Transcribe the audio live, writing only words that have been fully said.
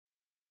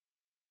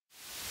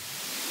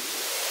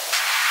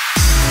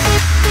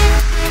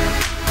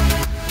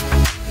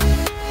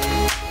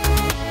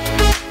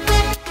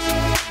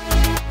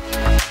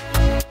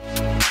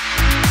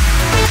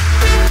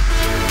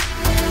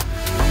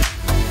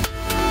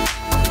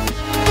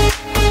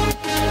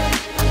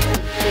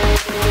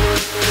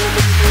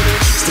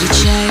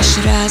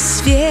лишь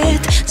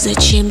рассвет.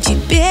 Зачем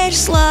теперь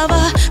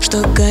слова,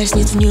 что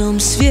гаснет в нем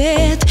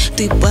свет?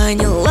 Ты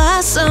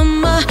поняла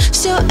сама,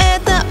 все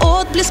это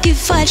отблески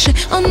фальши.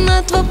 Он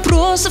от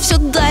вопроса все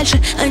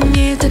дальше,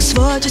 они так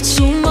сводят с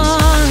ума.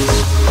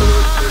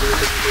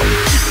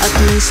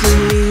 От мысли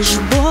лишь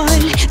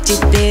боль,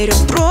 теперь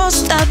он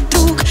просто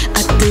друг.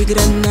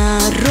 Отыграна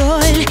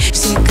роль,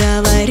 все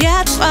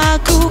говорят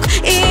вокруг.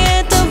 И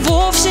это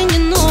вовсе не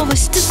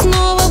новость, ты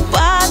снова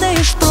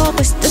падаешь в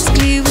пропасть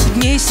тоскливых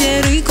дней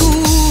серый круг.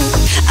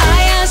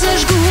 А я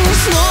зажгу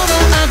снова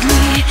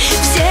огни,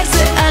 в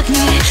сердце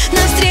огни,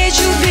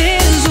 навстречу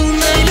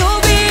безумной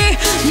любви,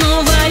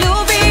 новой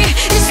любви.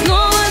 И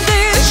снова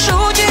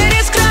дышу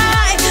через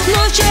край,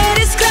 но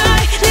через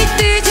край. Ведь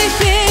ты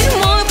теперь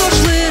мой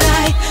прошлый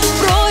рай,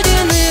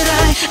 пройденный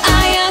рай.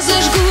 А я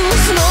зажгу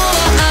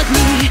снова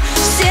огни,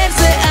 в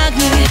сердце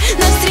огни,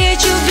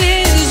 навстречу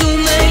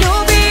безумной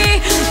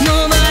любви,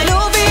 новой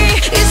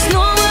любви. И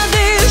снова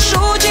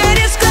дышу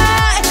через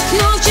край,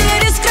 но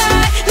через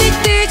край. Ведь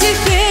ты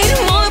теперь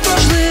мой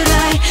прошлый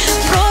рай,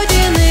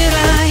 пройденный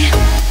рай.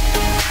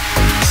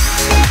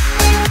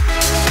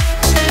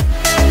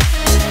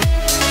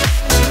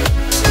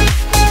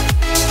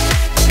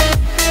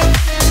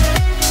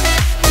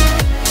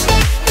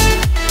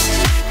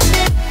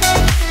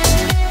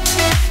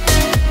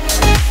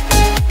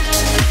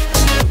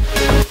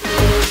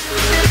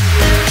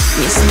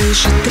 Не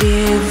слышит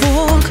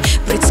тревог,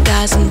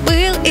 предсказан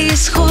был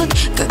исход.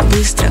 Как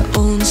быстро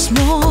он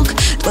смог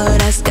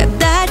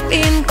поразгадать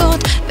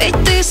пин-код. Ведь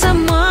ты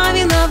сама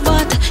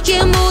виновата,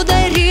 ему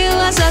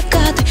дарила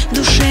закаты, в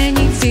душе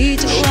не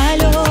видела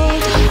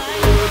лед.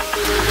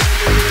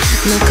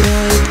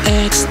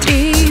 Накроет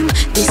экстрим,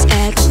 весь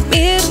этот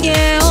мир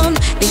не он,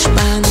 лишь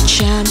по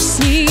ночам с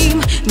ним.